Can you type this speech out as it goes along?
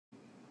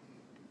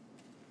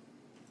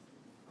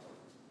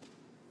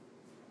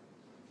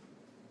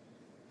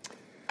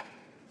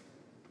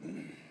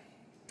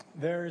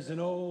There's an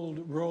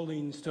old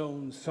Rolling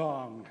Stones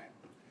song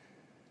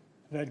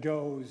that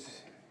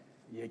goes,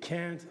 "You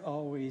can't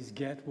always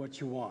get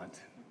what you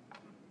want."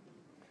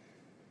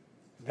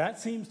 That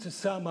seems to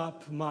sum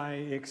up my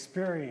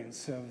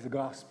experience of the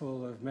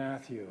Gospel of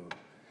Matthew.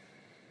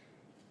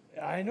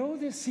 I know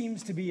this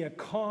seems to be a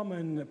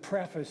common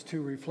preface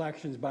to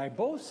reflections by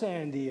both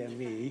Sandy and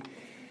me,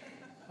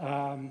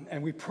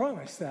 and we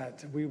promise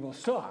that we will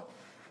stop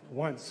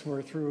once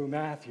we're through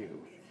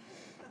Matthew.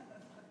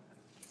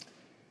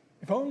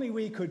 If only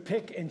we could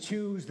pick and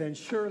choose, then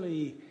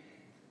surely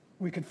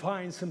we could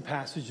find some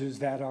passages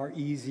that are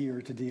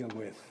easier to deal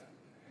with.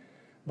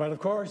 But of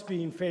course,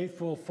 being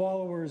faithful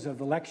followers of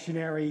the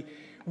lectionary,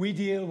 we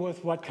deal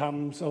with what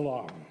comes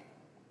along.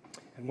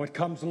 And what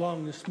comes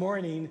along this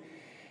morning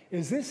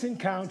is this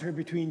encounter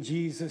between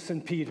Jesus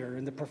and Peter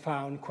and the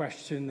profound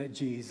question that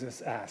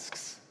Jesus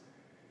asks.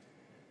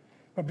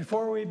 But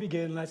before we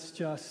begin, let's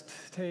just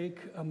take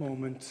a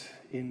moment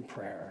in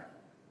prayer.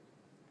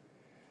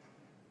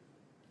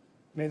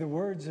 May the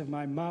words of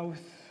my mouth,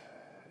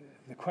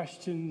 the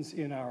questions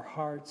in our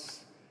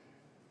hearts,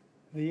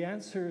 the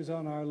answers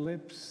on our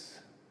lips,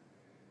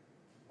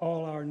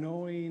 all our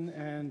knowing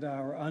and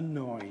our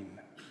unknowing,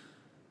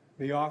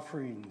 the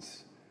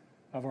offerings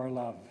of our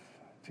love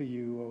to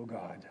you, O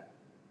God.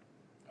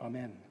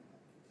 Amen.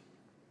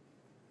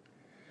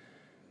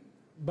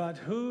 But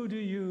who do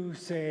you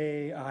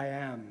say I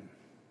am?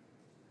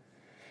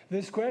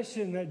 This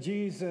question that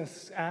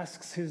Jesus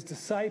asks his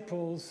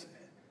disciples,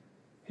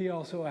 he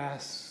also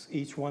asks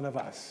each one of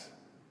us.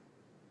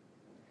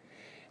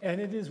 And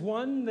it is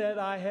one that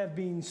I have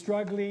been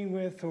struggling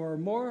with, or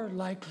more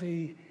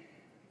likely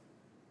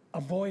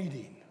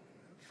avoiding,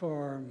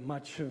 for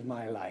much of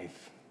my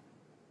life.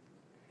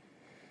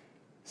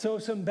 So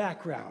some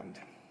background.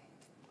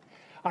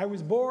 I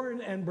was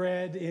born and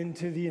bred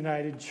into the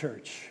United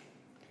Church.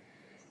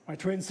 My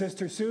twin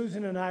sister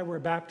Susan and I were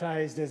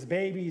baptized as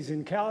babies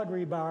in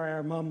Calgary by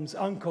our mom's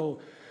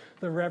uncle,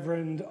 the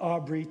Reverend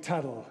Aubrey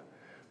Tuttle,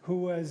 who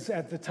was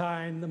at the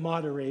time the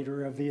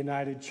moderator of the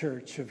United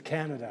Church of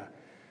Canada.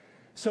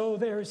 So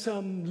there's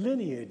some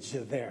lineage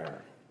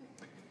there.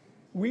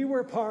 We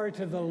were part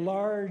of the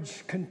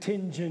large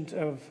contingent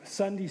of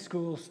Sunday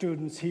school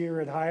students here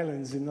at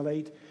Highlands in the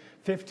late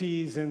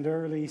 50s and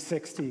early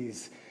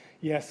 60s.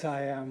 Yes,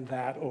 I am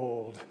that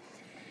old.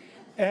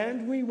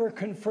 And we were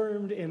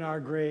confirmed in our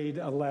grade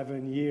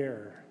 11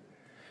 year.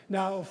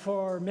 Now,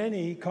 for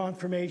many,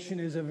 confirmation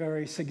is a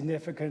very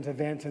significant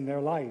event in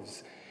their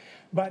lives.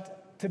 But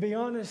to be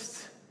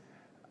honest,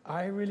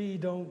 I really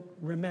don't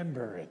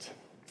remember it.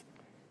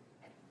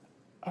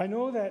 I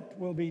know that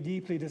will be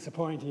deeply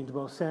disappointing to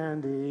both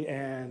Sandy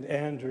and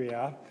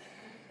Andrea,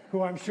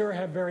 who I'm sure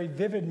have very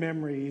vivid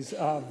memories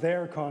of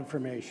their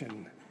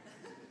confirmation.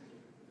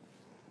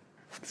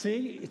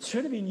 See, it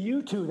should have been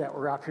you two that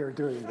were up here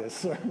doing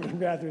this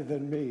rather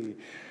than me.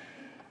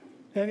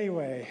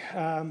 Anyway,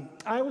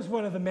 I was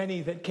one of the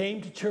many that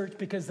came to church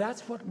because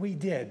that's what we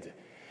did.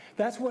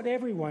 That's what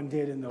everyone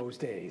did in those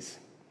days.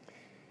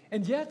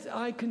 And yet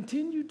I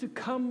continued to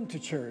come to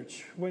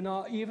church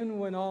even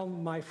when all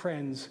my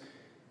friends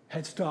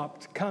had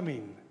stopped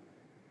coming.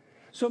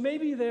 So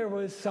maybe there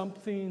was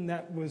something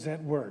that was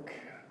at work,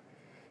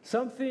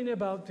 something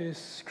about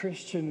this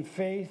Christian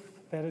faith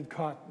that had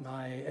caught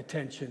my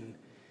attention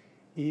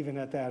even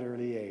at that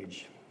early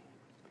age.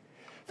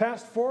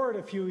 Fast forward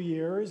a few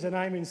years, and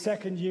I'm in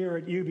second year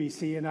at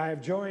UBC, and I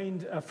have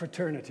joined a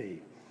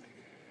fraternity.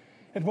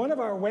 At one of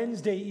our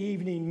Wednesday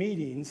evening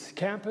meetings,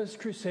 Campus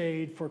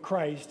Crusade for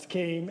Christ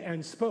came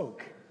and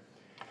spoke.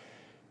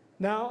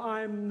 Now,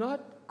 I'm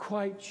not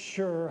quite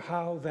sure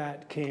how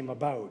that came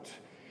about,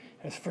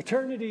 as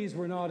fraternities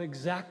were not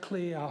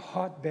exactly a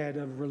hotbed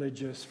of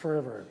religious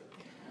fervor.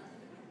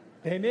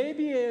 They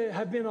maybe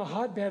have been a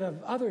hotbed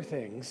of other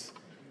things,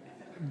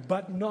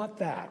 but not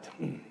that.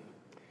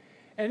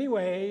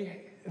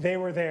 Anyway, they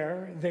were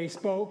there, they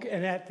spoke,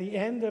 and at the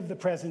end of the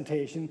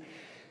presentation,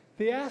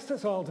 they asked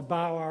us all to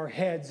bow our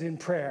heads in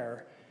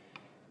prayer,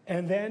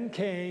 and then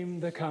came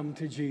the come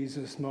to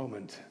Jesus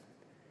moment.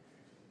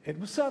 It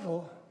was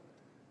subtle,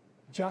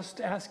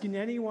 just asking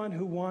anyone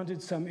who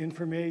wanted some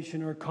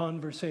information or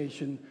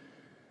conversation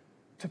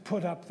to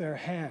put up their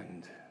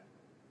hand.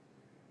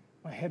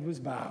 My head was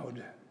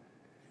bowed.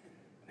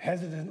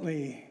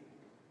 Hesitantly,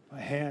 my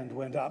hand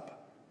went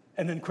up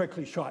and then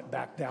quickly shot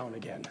back down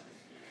again.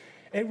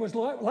 It was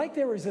like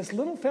there was this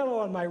little fellow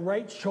on my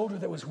right shoulder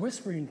that was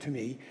whispering to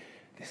me,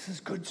 "This is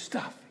good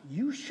stuff.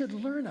 You should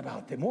learn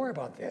more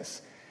about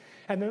this."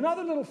 And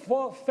another little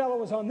fellow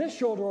was on this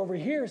shoulder over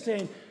here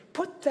saying,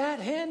 "Put that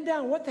hand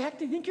down. What the heck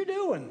do you think you're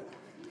doing?"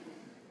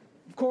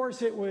 Of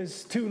course, it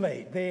was too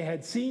late. They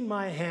had seen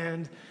my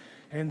hand,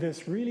 and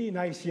this really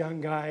nice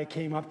young guy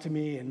came up to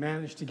me and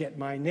managed to get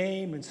my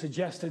name and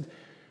suggested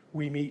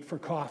we meet for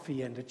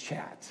coffee and a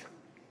chat.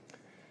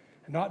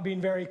 Not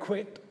being very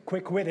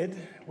quick-witted,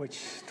 which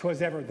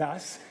 'twas ever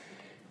thus,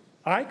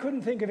 I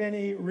couldn't think of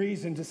any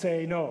reason to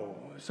say no.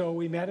 So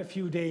we met a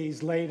few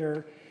days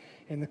later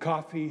in the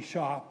coffee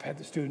shop at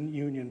the Student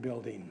Union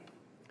building.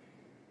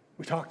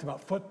 We talked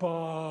about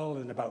football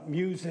and about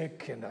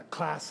music and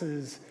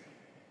classes.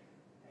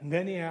 And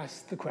then he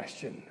asked the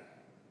question,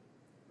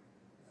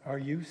 are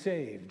you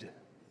saved?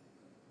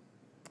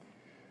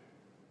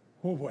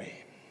 Oh boy.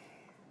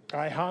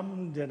 I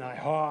hummed and I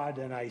hawed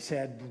and I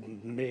said,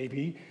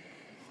 maybe.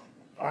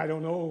 I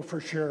don't know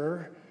for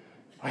sure.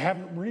 I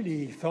haven't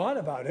really thought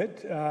about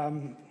it.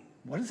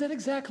 What does that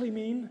exactly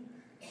mean?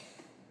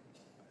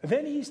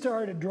 Then he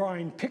started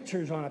drawing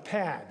pictures on a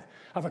pad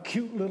of a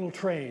cute little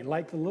train,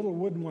 like the little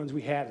wooden ones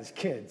we had as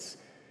kids.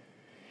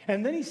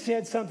 And then he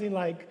said something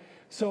like,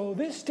 so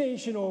this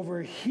station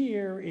over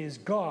here is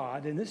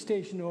God, and this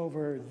station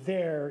over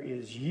there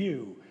is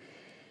you.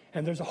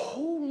 And there's a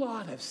whole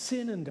lot of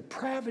sin and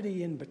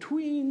depravity in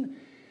between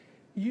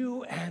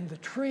you and the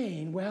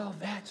train. Well,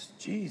 that's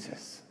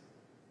Jesus.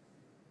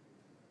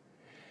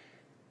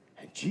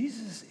 And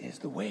Jesus is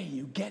the way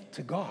you get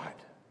to God,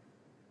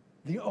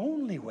 the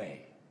only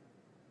way.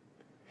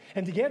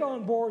 And to get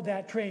on board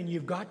that train,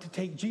 you've got to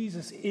take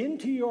Jesus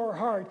into your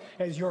heart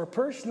as your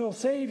personal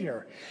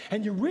Savior.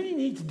 And you really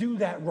need to do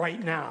that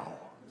right now.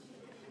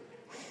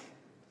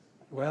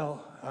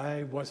 Well,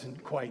 I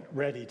wasn't quite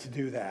ready to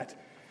do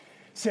that.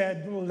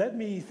 Said, well, let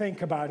me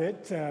think about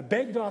it.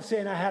 Begged off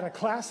saying I had a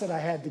class that I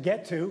had to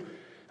get to.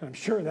 I'm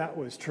sure that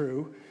was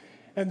true.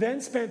 And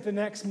then spent the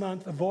next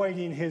month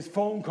avoiding his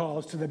phone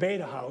calls to the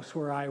Beta House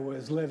where I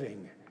was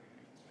living.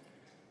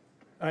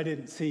 I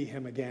didn't see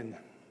him again.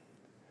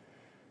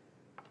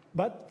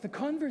 But the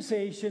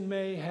conversation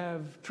may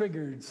have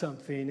triggered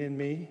something in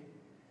me.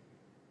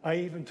 I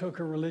even took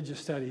a religious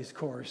studies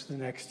course the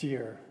next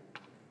year.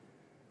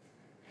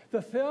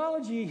 The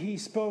theology he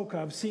spoke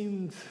of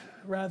seemed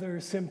rather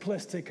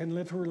simplistic and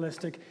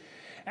literalistic,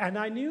 and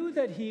I knew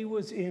that he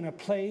was in a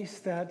place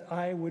that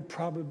I would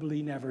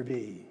probably never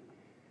be.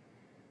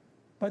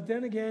 But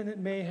then again, it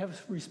may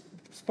have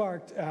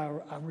sparked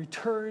a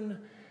return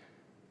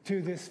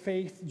to this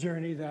faith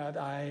journey that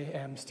I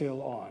am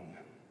still on.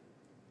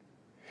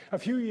 A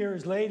few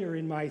years later,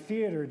 in my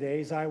theater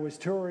days, I was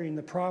touring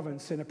the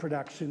province in a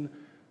production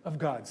of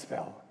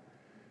Godspell.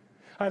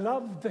 I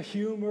loved the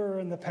humor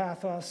and the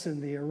pathos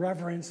and the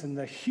irreverence and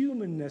the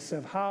humanness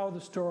of how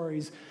the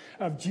stories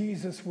of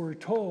Jesus were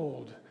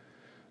told.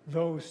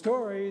 Those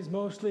stories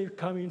mostly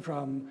coming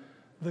from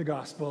the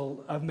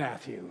Gospel of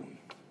Matthew.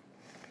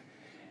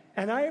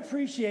 And I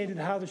appreciated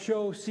how the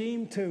show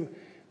seemed to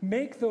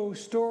make those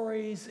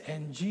stories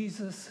and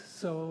Jesus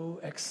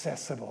so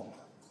accessible.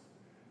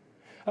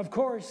 Of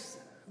course,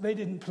 they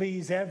didn't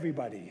please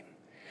everybody.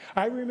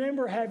 I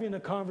remember having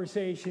a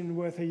conversation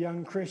with a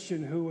young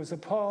Christian who was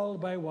appalled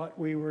by what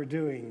we were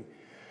doing,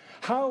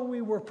 how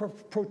we were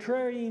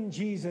portraying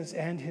Jesus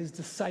and his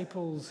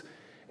disciples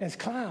as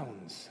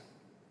clowns.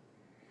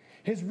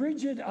 His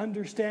rigid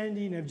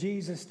understanding of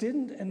Jesus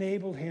didn't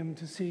enable him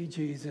to see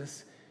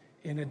Jesus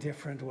in a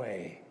different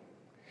way,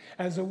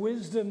 as a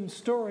wisdom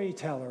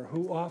storyteller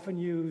who often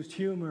used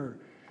humor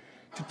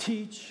to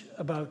teach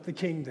about the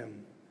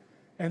kingdom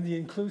and the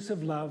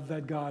inclusive love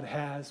that God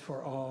has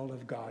for all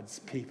of God's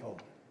people.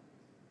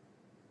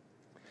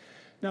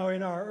 Now,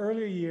 in our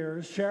earlier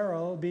years,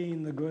 Cheryl,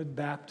 being the good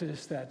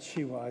Baptist that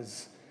she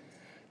was,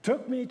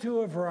 took me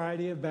to a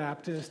variety of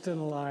Baptist and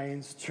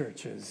Alliance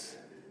churches.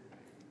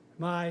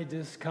 My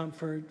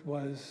discomfort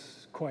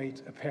was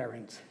quite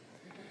apparent.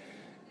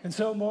 And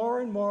so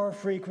more and more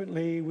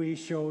frequently, we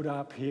showed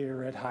up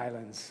here at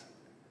Highlands.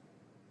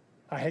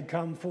 I had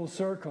come full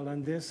circle,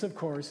 and this, of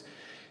course,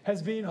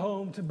 has been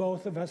home to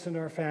both of us and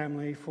our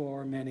family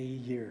for many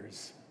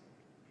years.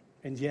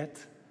 And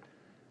yet,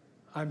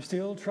 I'm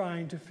still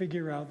trying to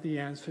figure out the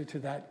answer to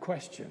that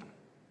question.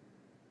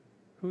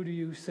 Who do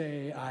you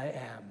say I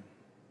am?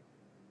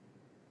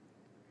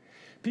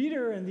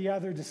 Peter and the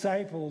other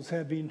disciples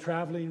have been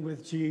traveling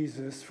with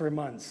Jesus for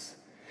months.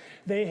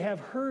 They have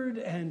heard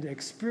and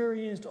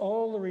experienced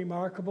all the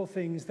remarkable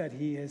things that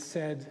he has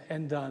said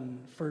and done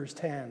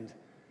firsthand.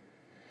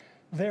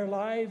 Their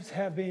lives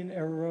have been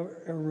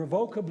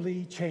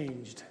irrevocably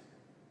changed.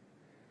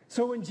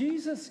 So when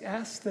Jesus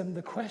asks them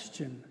the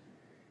question,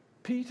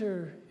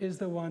 Peter is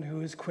the one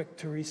who is quick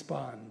to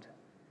respond.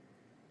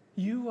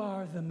 You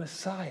are the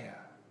Messiah,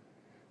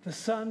 the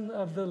Son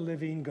of the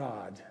living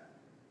God.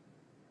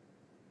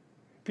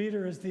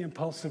 Peter is the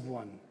impulsive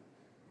one,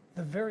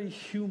 the very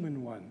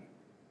human one.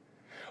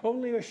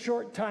 Only a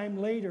short time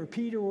later,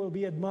 Peter will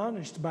be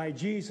admonished by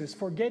Jesus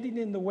for getting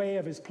in the way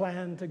of his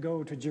plan to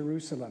go to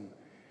Jerusalem.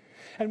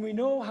 And we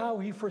know how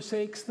he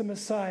forsakes the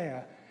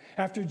Messiah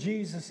after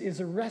Jesus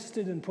is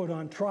arrested and put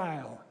on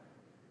trial,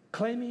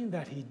 claiming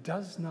that he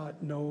does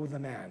not know the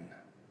man.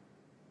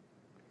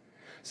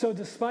 So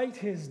despite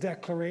his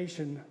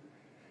declaration,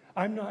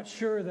 I'm not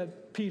sure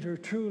that Peter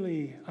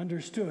truly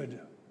understood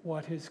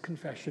what his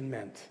confession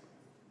meant.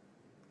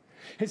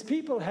 His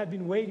people had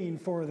been waiting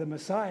for the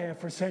Messiah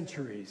for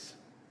centuries.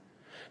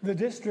 The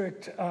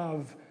district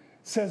of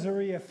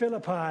Caesarea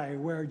Philippi,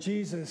 where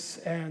Jesus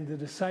and the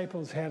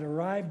disciples had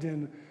arrived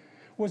in,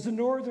 was the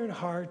northern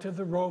heart of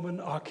the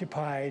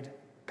Roman-occupied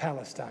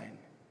Palestine.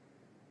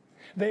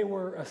 They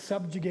were a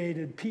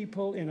subjugated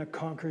people in a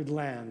conquered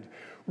land,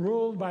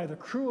 ruled by the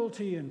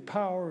cruelty and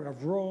power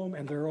of Rome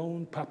and their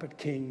own puppet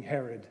king,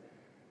 Herod.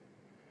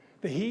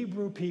 The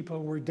Hebrew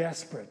people were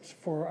desperate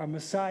for a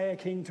Messiah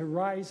king to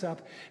rise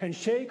up and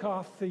shake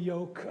off the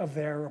yoke of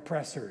their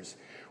oppressors,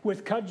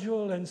 with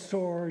cudgel and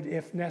sword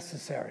if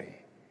necessary.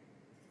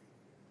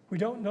 We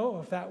don't know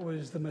if that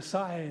was the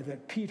Messiah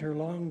that Peter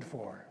longed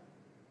for,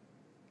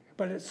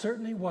 but it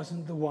certainly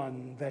wasn't the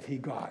one that he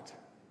got.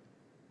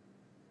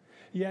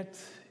 Yet,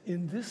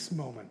 in this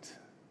moment,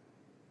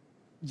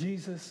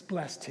 Jesus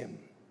blessed him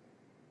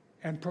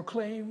and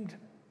proclaimed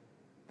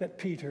that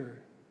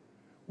Peter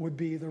would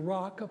be the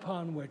rock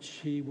upon which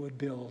he would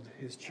build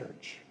his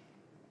church.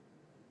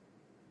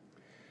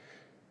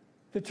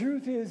 The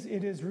truth is,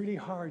 it is really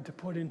hard to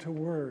put into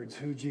words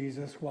who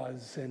Jesus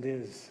was and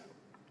is.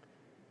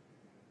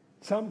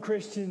 Some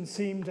Christians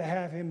seem to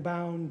have him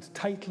bound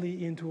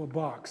tightly into a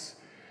box,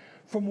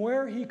 from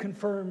where he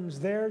confirms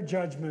their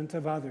judgment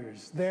of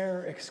others,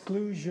 their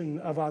exclusion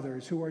of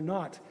others who are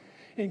not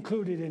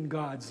included in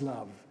God's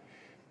love.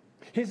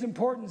 His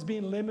importance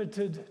being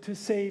limited to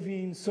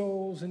saving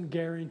souls and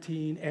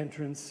guaranteeing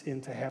entrance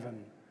into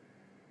heaven,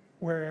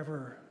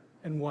 wherever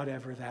and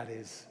whatever that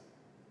is.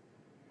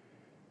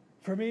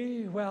 For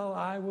me, well,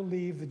 I will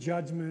leave the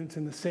judgment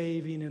and the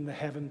saving and the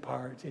heaven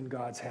part in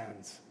God's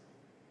hands.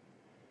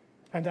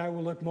 And I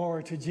will look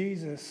more to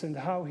Jesus and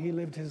how he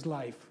lived his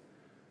life,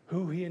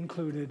 who he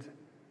included,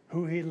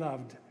 who he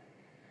loved,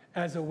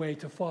 as a way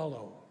to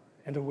follow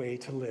and a way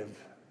to live.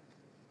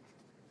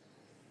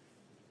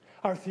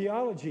 Our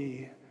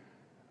theology,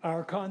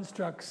 our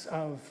constructs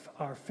of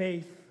our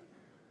faith,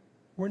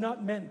 were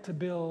not meant to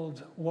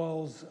build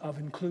walls of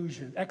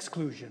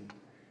exclusion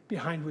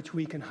behind which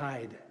we can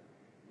hide,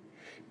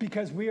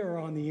 because we are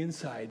on the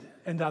inside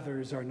and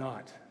others are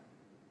not.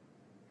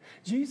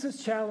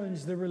 Jesus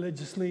challenged the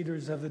religious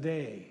leaders of the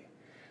day,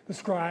 the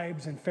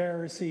scribes and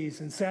Pharisees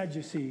and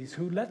Sadducees,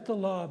 who let the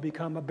law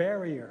become a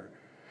barrier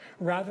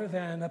rather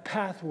than a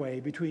pathway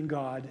between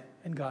God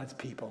and God's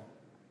people.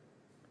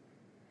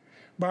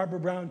 Barbara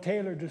Brown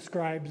Taylor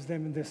describes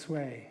them in this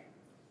way.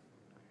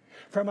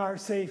 From our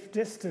safe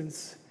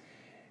distance,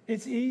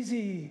 it's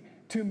easy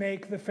to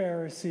make the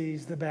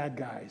Pharisees the bad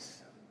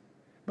guys,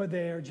 but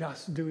they are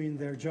just doing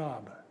their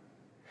job.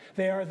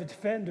 They are the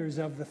defenders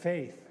of the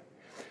faith.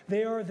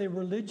 They are the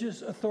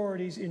religious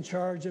authorities in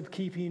charge of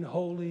keeping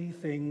holy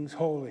things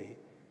holy.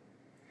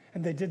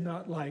 And they did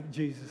not like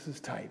Jesus'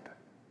 type.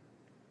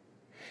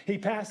 He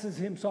passes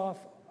himself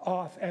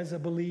off as a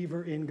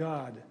believer in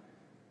God.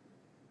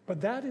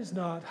 But that is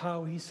not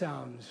how he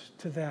sounds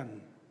to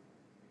them.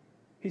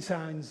 He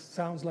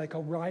sounds like a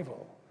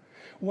rival,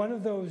 one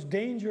of those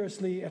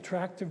dangerously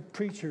attractive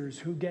preachers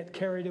who get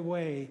carried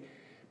away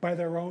by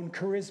their own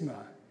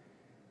charisma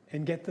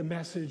and get the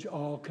message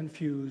all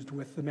confused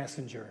with the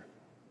messenger.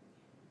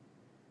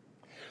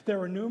 There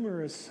were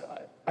numerous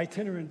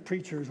itinerant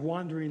preachers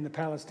wandering the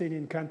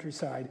Palestinian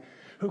countryside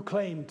who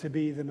claimed to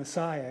be the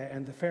Messiah,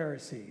 and the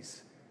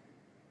Pharisees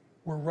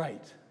were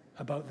right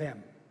about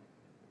them.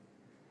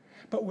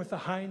 But with the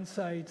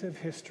hindsight of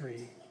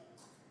history,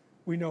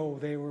 we know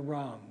they were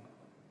wrong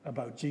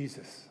about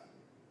Jesus.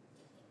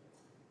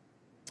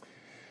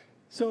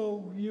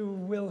 So you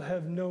will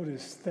have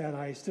noticed that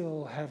I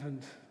still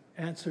haven't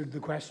answered the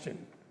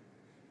question,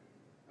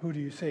 who do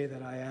you say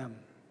that I am?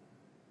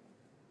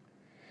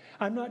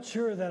 I'm not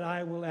sure that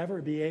I will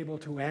ever be able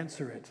to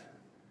answer it.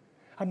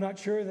 I'm not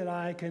sure that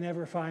I can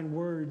ever find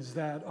words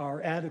that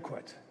are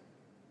adequate.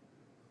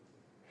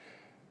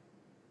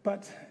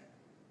 But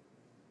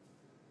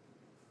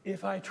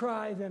if I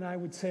try, then I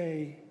would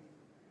say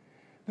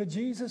that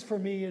Jesus for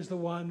me is the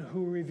one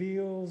who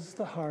reveals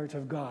the heart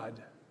of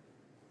God.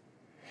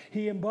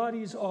 He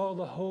embodies all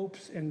the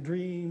hopes and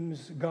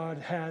dreams God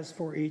has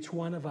for each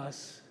one of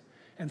us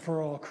and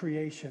for all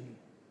creation.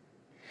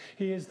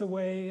 He is the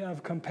way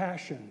of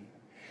compassion.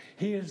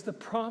 He is the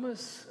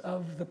promise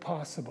of the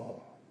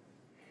possible.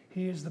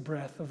 He is the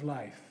breath of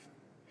life.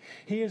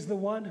 He is the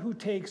one who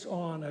takes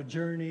on a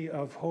journey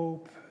of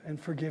hope and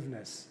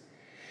forgiveness.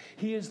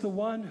 He is the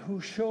one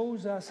who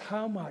shows us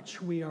how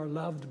much we are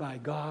loved by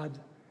God,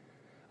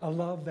 a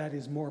love that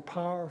is more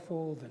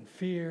powerful than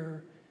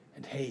fear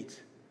and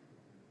hate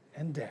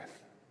and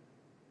death.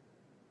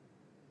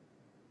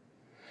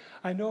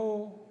 I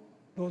know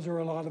those are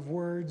a lot of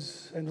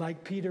words, and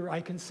like Peter,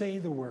 I can say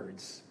the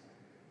words,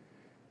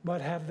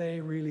 but have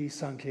they really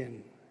sunk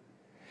in?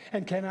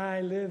 And can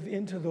I live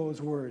into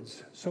those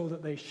words so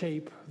that they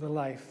shape the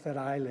life that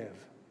I live?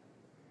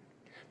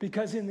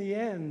 Because in the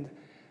end,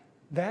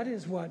 that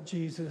is what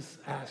Jesus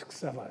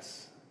asks of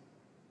us.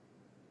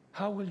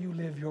 How will you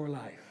live your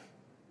life?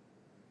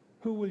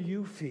 Who will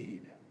you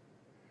feed?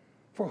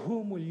 For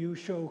whom will you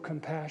show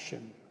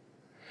compassion?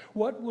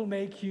 What will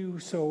make you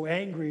so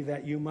angry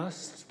that you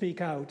must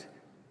speak out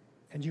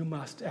and you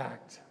must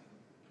act?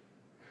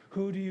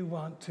 Who do you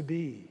want to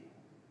be?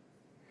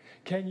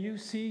 Can you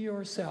see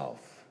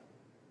yourself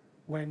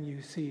when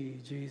you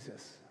see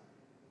Jesus?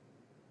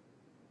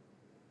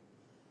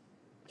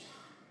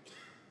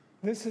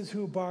 This is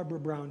who Barbara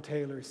Brown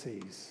Taylor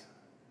sees,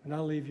 and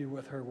I'll leave you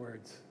with her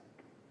words.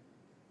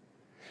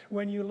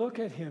 When you look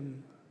at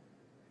him,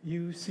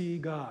 you see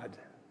God.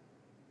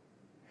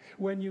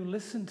 When you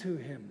listen to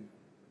him,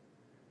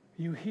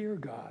 you hear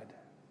God.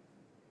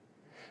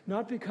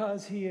 Not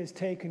because he has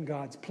taken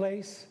God's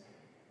place,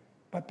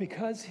 but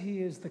because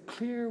he is the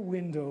clear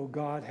window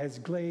God has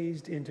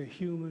glazed into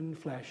human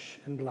flesh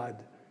and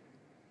blood,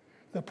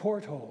 the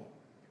porthole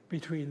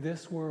between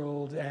this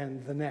world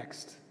and the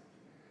next,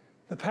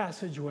 the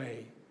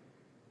passageway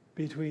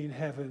between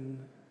heaven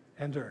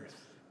and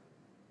earth.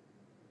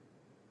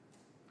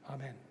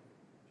 Amen.